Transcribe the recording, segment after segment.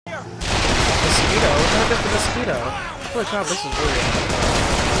mosquito? What the heck is the mosquito? Holy crap, this is weird.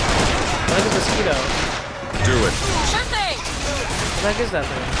 What the heck is the mosquito? Do it. Sure thing. What the heck is that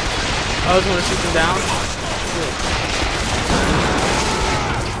thing? Oh, it's gonna shoot them down? Good.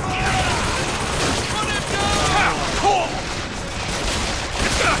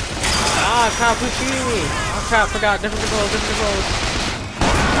 Ah, crap, who's shooting me? Oh crap, forgot. Different controls, different controls.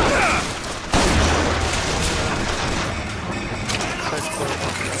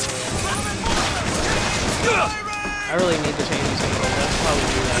 I really need to change this. That's probably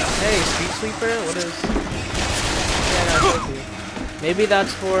do that. Hey, Street Sweeper? What is... Yeah, I got you. Maybe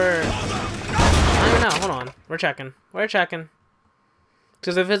that's for... I don't even know. Hold on. We're checking. We're checking.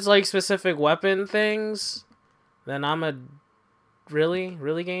 Because if it's like specific weapon things, then I'm a... Really?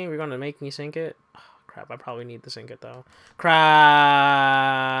 Really, game? You're gonna make me sync it? Oh, crap, I probably need to sync it though. Crap!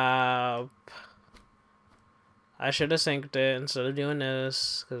 I should have synced it instead of doing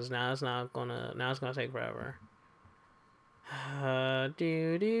this, because now it's not gonna... Now it's gonna take forever. Do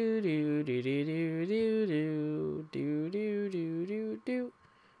do do do do do do do do do do do.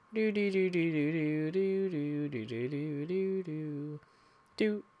 Do do do do do do do do do do do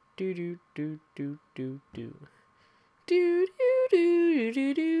do do do do do do. Do do do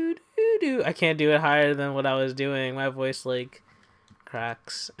do do do do. I can't do it higher than what I was doing. My voice like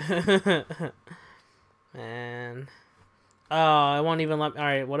cracks. Man. Oh, it won't even let me.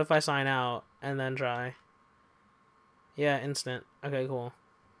 Alright, what if I sign out and then try? Yeah, instant. Okay, cool.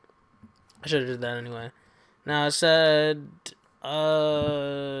 I should have did that anyway. Now it said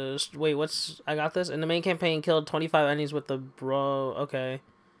wait, what's... I got this. In the main campaign, killed 25 enemies with the bro... Okay.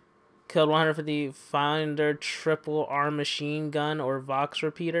 Killed 150 Finder triple arm machine gun or Vox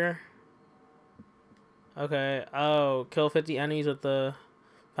repeater. Okay. Oh, kill 50 enemies with the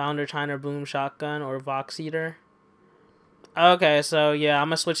Founder China boom shotgun or Vox eater. Okay, so yeah, I'm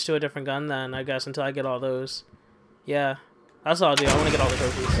gonna switch to a different gun then, I guess, until I get all those. Yeah. That's all I'll do. I want to get all the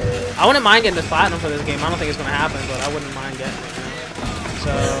trophies. I wouldn't mind getting this platinum for this game. I don't think it's going to happen, but I wouldn't mind getting it, you know? So,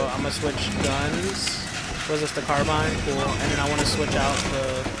 I'm going to switch guns. Was this the carbine? Cool. And then I want to switch out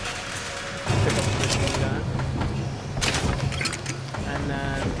the... Pick up the machine gun. And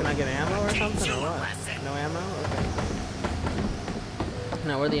then, can I get ammo or something, or what? No ammo? Okay.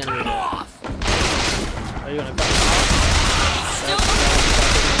 No, where the enemy at? Are you going to cut me off?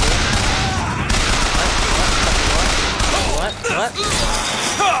 What?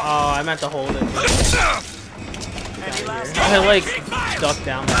 Oh, I meant to hold it. I like ducked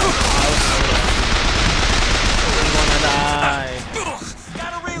down that. I was so dead. I'm gonna die.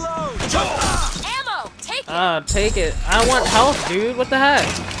 Ammo! Take it! Take it. I want health, dude. What the heck?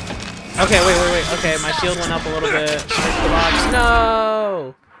 Okay, wait. Okay, my shield went up a little bit. Switch the box.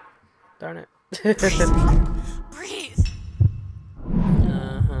 No! Darn it. Breathe.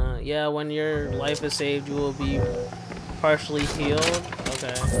 Yeah, when your life is saved, you will be partially healed.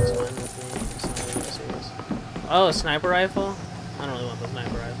 Okay, that's fine with me. Oh, a sniper rifle? I don't really want the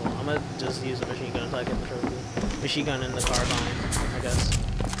sniper rifle. I'm gonna just use a machine gun until I get the trophy. Machine gun in the carbine, I guess.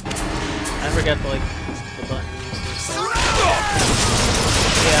 I forget the buttons and stuff.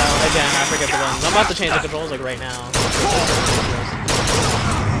 Yeah, again, I forget the buttons. I'm about to change the controls like right now.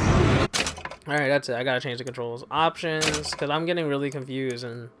 Alright, that's it. I gotta change the controls. Options, because I'm getting really confused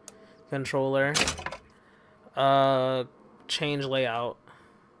in controller. Change layout.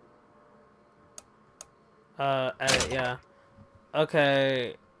 Edit, yeah.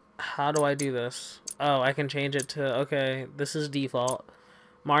 Okay, how do I do this? Oh, I can change it to, okay, this is default.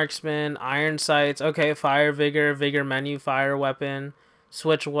 Marksman, iron sights, okay, fire vigor, vigor menu, fire weapon,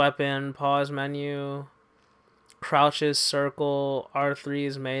 switch weapon, pause menu, crouches, circle, R3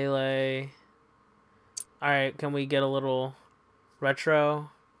 is melee. Alright, can we get a little retro?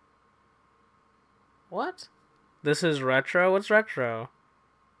 What? This is retro? What's retro?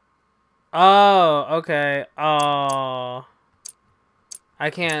 Oh, okay. Oh.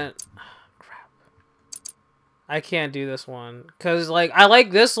 I can't... crap. I can't do this one. Because, like, I like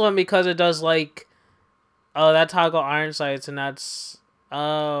this one because it does, like... Oh, that toggle iron sights and that's...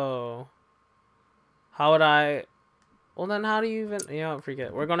 Oh. How would I... Well, then how do you even... You know,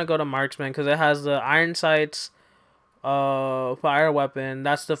 forget. We're going to go to Marksman because it has the iron sights... fire weapon.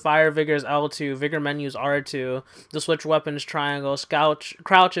 That's the fire vigor's L2. Vigor menu's R2. The switch weapons triangle.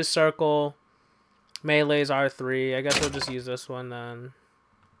 Crouch is circle. Melee's R3. I guess we'll just use this one then.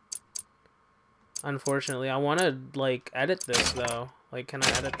 Unfortunately, I want to like edit this though. Like, can I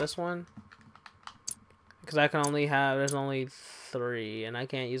edit this one? Because I can only have. There's only 3, and I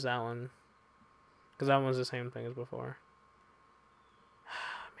can't use that one. Because that one's the same thing as before.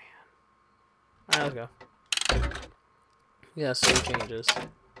 Man. Alright, let's go. Yeah, save changes.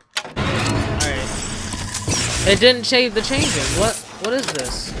 Alright. It didn't save the changes. What is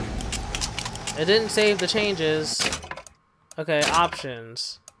this? It didn't save the changes. Okay,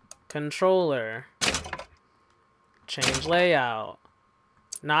 options. Controller. Change layout.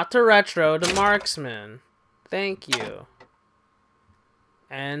 Not to retro, to marksman. Thank you.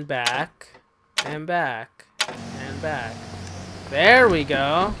 And back. And back. And back. There we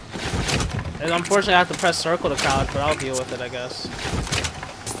go. And unfortunately I have to press circle to crouch, but I'll deal with it, I guess.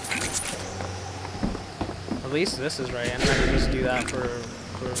 At least this is right, and I can just do that for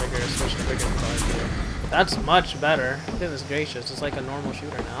vigor, switch to vigor card. That's much better. Goodness gracious, it's like a normal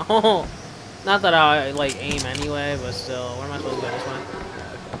shooter now. Not that I like aim anyway, but still. Where am I supposed to go? This way?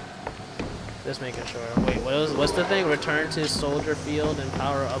 Yeah, okay. Just making sure. Wait, what's the thing? Return to soldier field and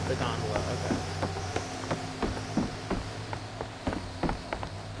power up the gondola. Okay.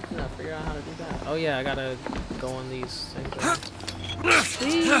 Yeah, figure out how to do that. Oh yeah, I gotta go on these things. Right?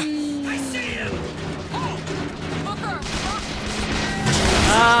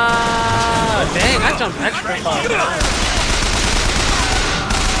 Ah, dang! I jumped extra far.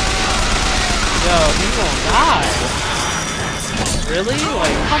 Yo, he's gonna die. Really?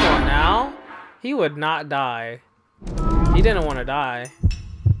 Like, come on now. He would not die. He didn't want to die.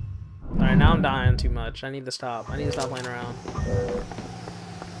 Alright, now I'm dying too much. I need to stop. I need to stop playing around.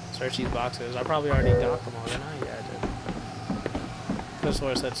 Search these boxes. I probably already got them all, didn't I? Yeah, I did. This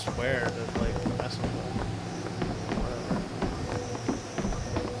where it said square to, like, mess with them. Whatever.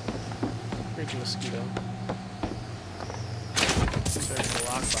 Freaking mosquito. Search the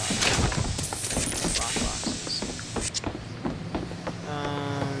lockbox.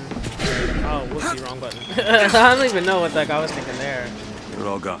 Oh, whoopsie, wrong button. I don't even know what the heck I was thinking there. You're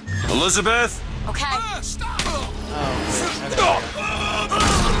all gone. Elizabeth? Okay. Oh, wait, okay.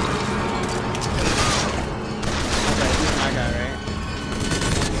 Okay, he's my guy, right?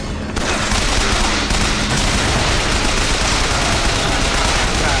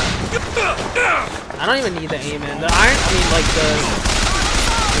 I don't even need the aim in. The iron, I mean, like the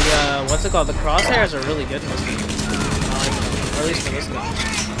what's it called? The crosshairs are really good in this game. Or at least for this gun.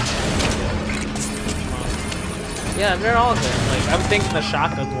 Yeah, they're all good. Like, I'm thinking the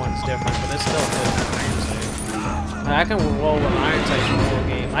shotgun one's different, but it's still good for iron sight. Like, I can roll with iron sight the whole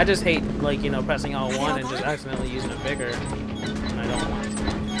game. I just hate, like, you know, pressing L1 and just accidentally using a bigger. And I don't want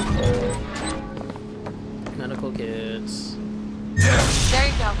to. Medical kits. There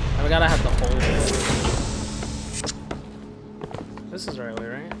you go. I gotta have the whole bit. This is the right way,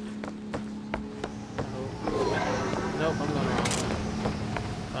 right? Nope, I'm going the wrong way.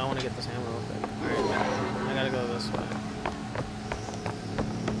 But I want to get this hammer real quick. Alright, I gotta go this way.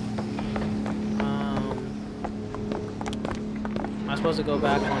 Am I supposed to go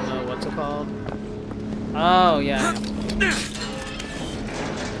back on the, what's it called? Oh, yeah.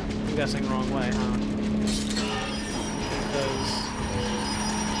 I'm guessing wrong way, huh? Because...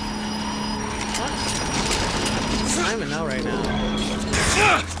 What? I don't even know right now.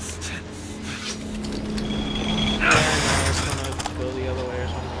 Yeah, I was gonna go the other way or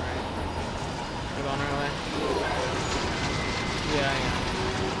something, right? We're going our way? Yeah,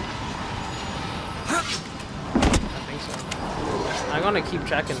 I think so. I'm gonna keep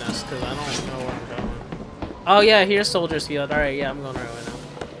checking this because I don't know where I'm going. Oh yeah, here's Soldier's Field. Alright, yeah, I'm going right away now.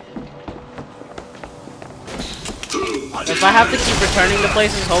 If I have to keep returning to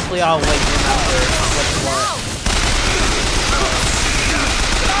places, hopefully I'll like remember what's what.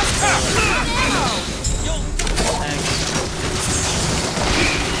 Thanks.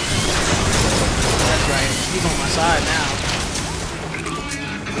 That's right. He's on my side now.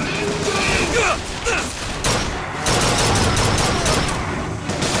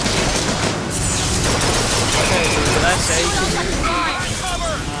 Okay, did I say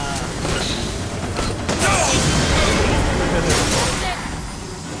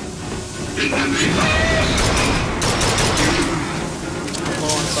low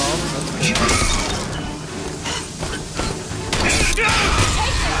on salt?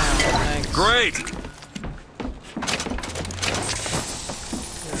 Thanks. Great!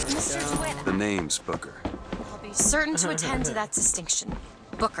 Mr. DeWitt, The name's Booker. I'll be certain to attend to that distinction.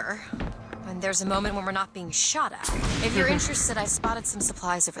 Booker. When there's a moment when we're not being shot at. If you're interested, I spotted some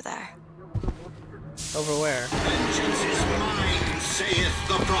supplies over there. Over where? Vengeance is mine, saith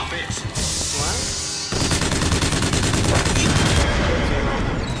the prophet. What?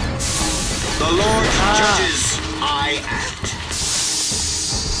 The Lord judges, I act.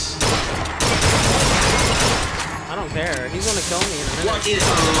 I don't care. He's gonna kill me in a minute. What is a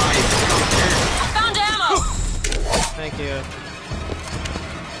life compared? I found ammo! Thank you.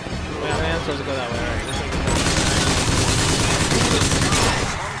 Wait, I'm supposed to go that way. Alright, this ain't good.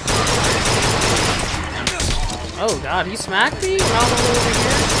 Oh god, he smacked me when I was over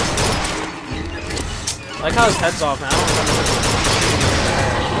here? I like how his head's off now. I don't remember.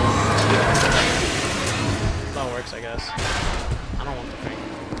 That works, I guess. I don't want the thing.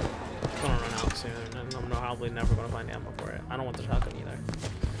 It's gonna run out soon, and I'm probably never gonna find ammo for it. I don't want the shotgun either.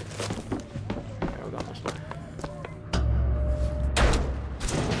 There we go, this way.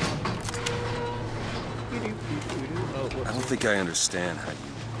 Oh, I don't think I understand how you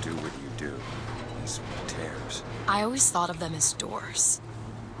do what you do. These tears. I always thought of them as doors.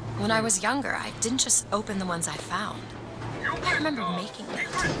 When I was younger, I didn't just open the ones I found. I remember making them.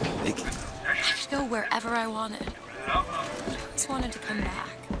 Making them? I could go wherever I wanted. I always wanted to come back.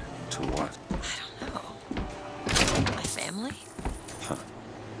 To what? I don't know. My family? Huh.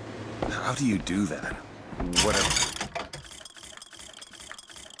 How do you do that? Whatever.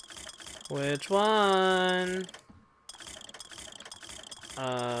 Which one?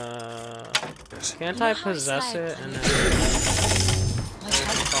 Can't I possess it and then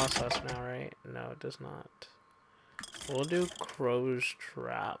process now, right? No, it does not. We'll do Crow's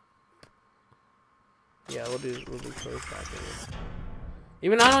Trap. Yeah, we'll do Crow's Trap.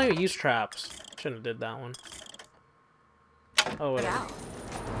 Even I don't even use traps. Shouldn't have did that one. Oh wait.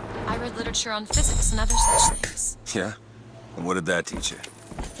 I read literature on physics and other such things. Yeah? And what did that teach you?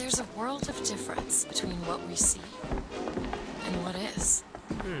 There's a world of difference between what we see and what is.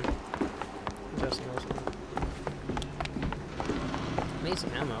 Interesting. I need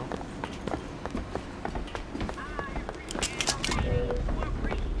some ammo.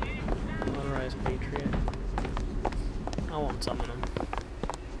 Motorized Patriot. I won't summon him.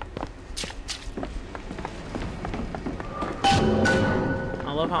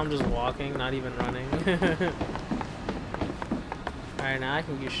 I love how I'm just walking, not even running. Alright, now I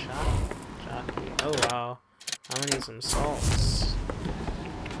can use jockey. Oh wow. I'm gonna need some salts.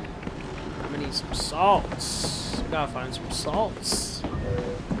 Gotta find some salts.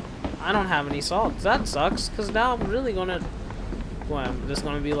 I don't have any salts. That sucks, because now I'm really gonna... Well, I'm just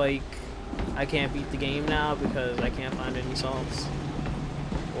gonna be like... I can't beat the game now because I can't find any salts.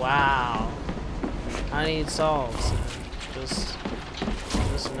 Wow. I need salts. Just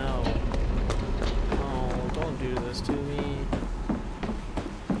no. Oh, don't do this to me.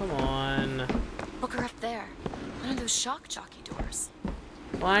 Come on. Booker up there. One of those shock jockey doors.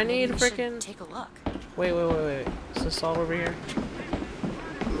 Well, I need Maybe we should freaking... take a look. Wait. Is this salt over here?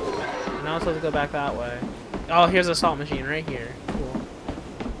 Now I'm supposed to go back that way. Oh, here's a salt machine right here. Cool.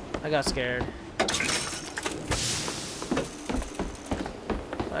 I got scared.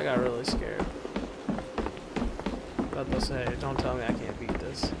 I got really scared. About to say, don't tell me I can't beat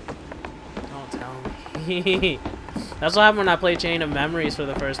this. Don't tell me. That's what happened when I played Chain of Memories for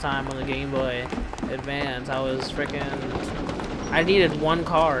the first time on the Game Boy Advance. I was freaking... I needed one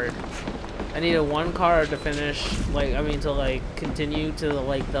card. I needed one card to finish, to continue to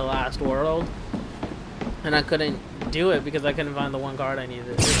the last world. And I couldn't do it because I couldn't find the one card I needed.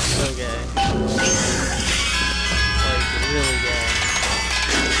 It's so gay. Like, really gay.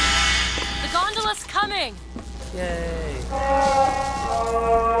 The gondola's coming! Yay.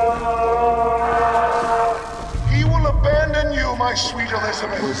 He will abandon you, my sweet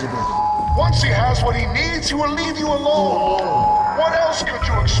Elizabeth. Once he has what he needs, he will leave you alone. What else could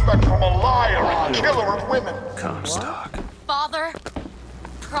you expect from a liar and killer of women? Comstock. Father,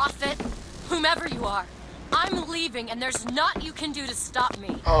 prophet, whomever you are, I'm leaving and there's naught you can do to stop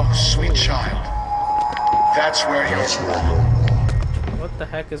me. Oh, sweet child. That's where you're... What the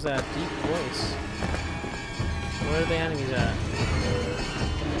heck is that deep voice? Where are the enemies at?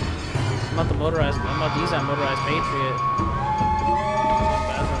 I'm about to use that motorized Patriot.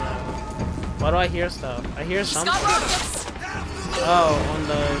 Why do I hear stuff? I hear something. Oh, on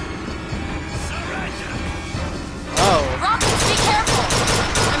the... Oh. Rockets, be careful!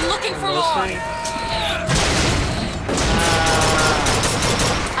 I'm looking for more!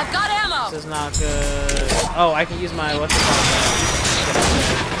 I've got ammo! This is not good. Oh, I can use my... What's it called?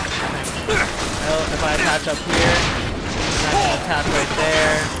 Well, if I attach up here, then I can attach right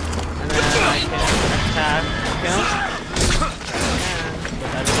there, and then I can attack him.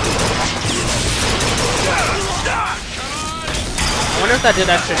 I wonder if that did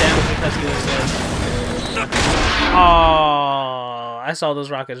extra damage because he was dead. Oh, I saw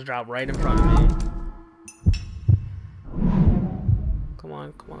those rockets drop right in front of me. Come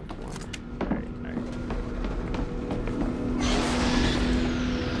on. Alright.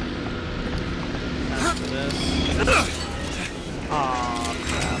 After this. Aw,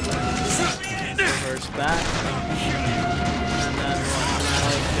 crap. Reverse back. And then what? Can I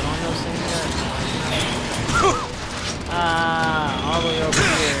get on those things yet? All the way over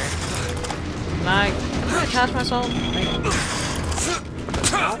here. Can I catch myself?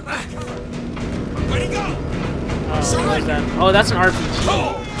 Where'd he go? Oh, what is that? Oh, that's an RPG.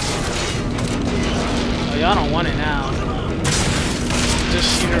 Oh, y'all don't want it now.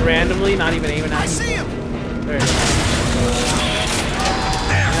 Just shoot it randomly, not even aiming at See people. him. There it is.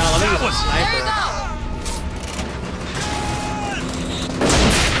 No, let me use a sniper.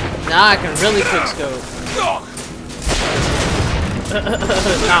 Now I can really quick scope.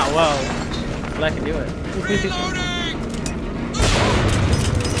 Not well, but I can do it.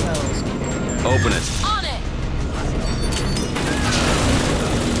 Open it. On it!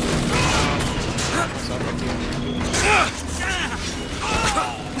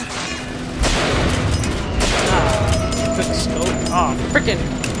 Quick scope. Oh, freaking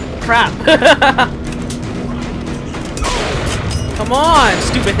crap. Come on,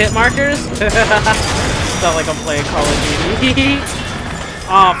 stupid hit markers. Felt like I'm playing Call of Duty.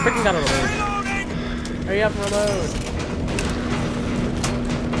 Oh, freaking gotta reload. Hurry up and reload.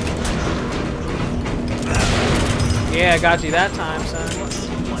 Yeah, I got you that time, son.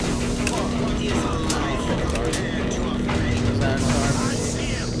 Is that another RPG?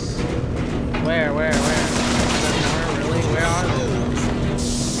 Where? Really? Where are they?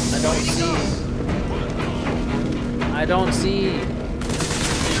 I don't see.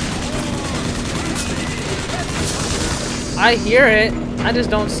 I hear it. I just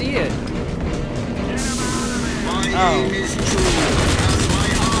don't see it. Oh.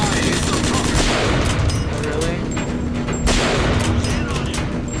 Really?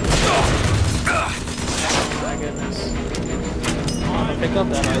 Oh my goodness. I'm gonna pick up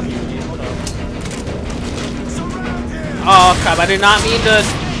that RPG. Hold up. Oh crap, I did not mean to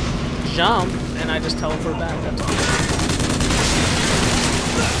jump and I just teleport back. That's all.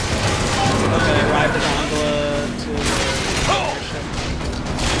 Okay, ride the gondola to the airship.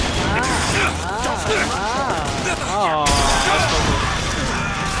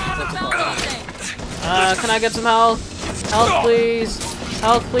 Can I get some health? Health, please.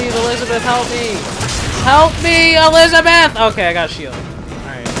 Health, please. Elizabeth, help me. Help me, Elizabeth! Okay, I got a shield.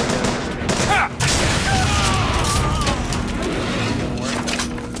 Alright.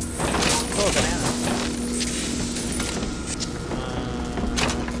 Oh, banana.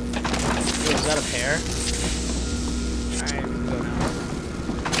 Is that a pear? Alright, we can go now.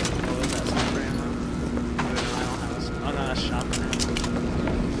 What was that? Sniper ammo? I don't have a... Oh no, that's shotgun ammo.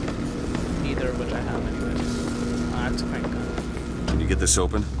 Neither of which I have anyways. Oh, that's a crank gun. Can you get this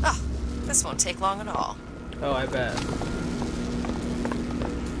open? Oh, this won't take long at all. Oh, I bet.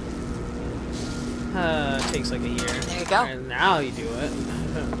 It takes like a year. There you go. And now you do it.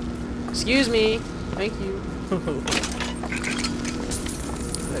 Excuse me. Thank you.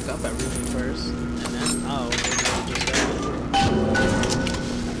 Pick up everything first. And then, oh, maybe I'll just go.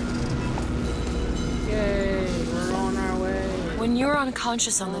 Yay, we're on our way. When you were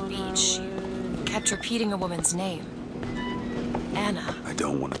unconscious on the beach, you kept repeating a woman's name. Anna. I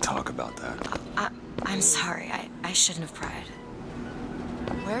don't want to talk about that. I'm sorry. I shouldn't have pried.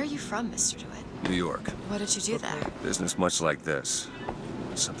 Where are you from, Mr. DeWitt? New York. What did you do there? Business much like this.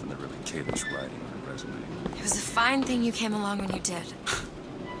 Something that really caters writing on a resume. It was a fine thing you came along when you did.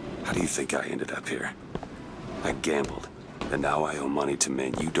 How do you think I ended up here? I gambled, and now I owe money to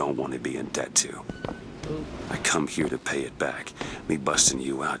men you don't want to be in debt to. I come here to pay it back. Me busting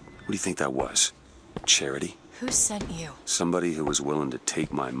you out, what do you think that was? Charity? Who sent you? Somebody who was willing to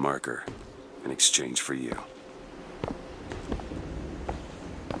take my marker in exchange for you.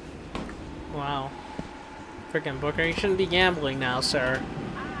 Wow. Frickin' Booker, you shouldn't be gambling now, sir.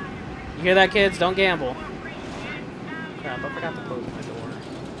 You hear that, kids? Don't gamble. Crap, I forgot to close my door.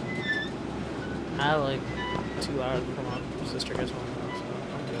 I have like 2 hours before my sister gets home, so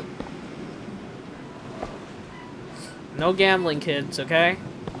I'm good. No gambling, kids, okay?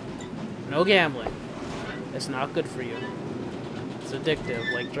 No gambling. It's not good for you. It's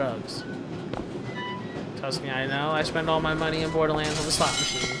addictive, like drugs. Trust me, I know. I spend all my money in Borderlands on the slot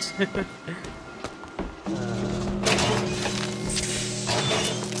machines.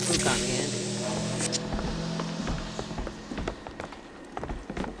 Food cotton candy.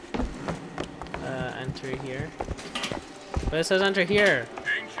 Enter here. But it says enter here.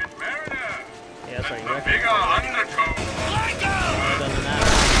 Ancient mariner. Yeah, that's right. You reckon. Bigger undertow. It doesn't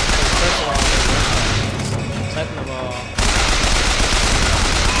matter. First of all, second of all,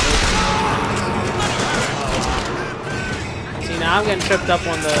 see, now I'm getting tripped up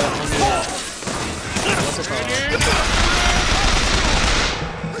on the what's it called?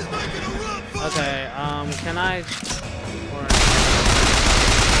 Okay, can I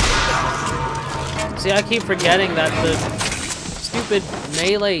see, I keep forgetting that the stupid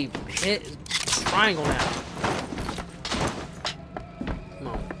melee hit triangle now.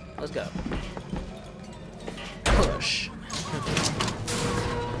 Let's go. Push.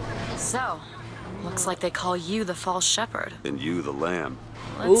 So, looks like they call you the false shepherd. And you, the lamb.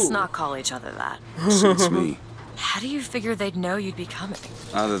 Let's Ooh. not call each other that. Suits me. How do you figure they'd know you'd be coming?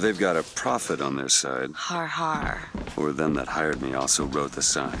 Either they've got a prophet on their side, Har har. or them that hired me also wrote the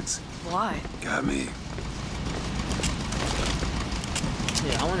signs. Why? Got me.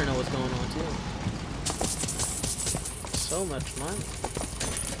 Yeah, I want to know what's going on too. So much money.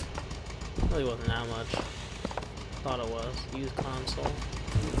 Really wasn't that much. Thought it was. Use console.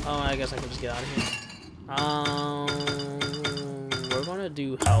 Oh, I guess I can just get out of here. We're gonna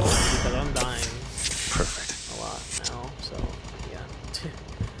do health because I'm dying Perfect. a lot now. So yeah,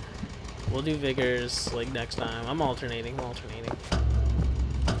 we'll do vigors like next time. I'm alternating.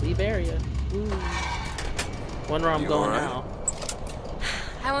 Leave area. Ooh. Wonder where I'm going now.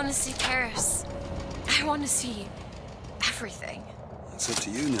 I want to see Paris. I want to see everything. It's up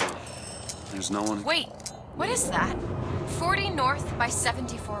to you now. There's no one. Wait, what is that? 40 north by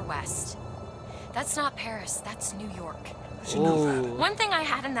 74 west. That's not Paris, that's New York. How'd you know that? One thing I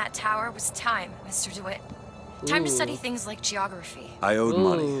had in that tower was time, Mr. DeWitt. Time to study things like geography. I owed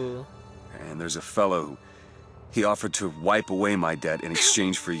money. Ooh. And there's a fellow who... He offered to wipe away my debt in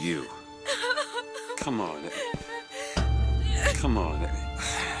exchange for you. Come on. Come on.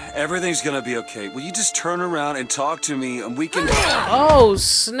 Everything's gonna be okay. Will you just turn around and talk to me and we can... Oh,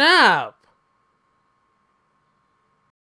 snap!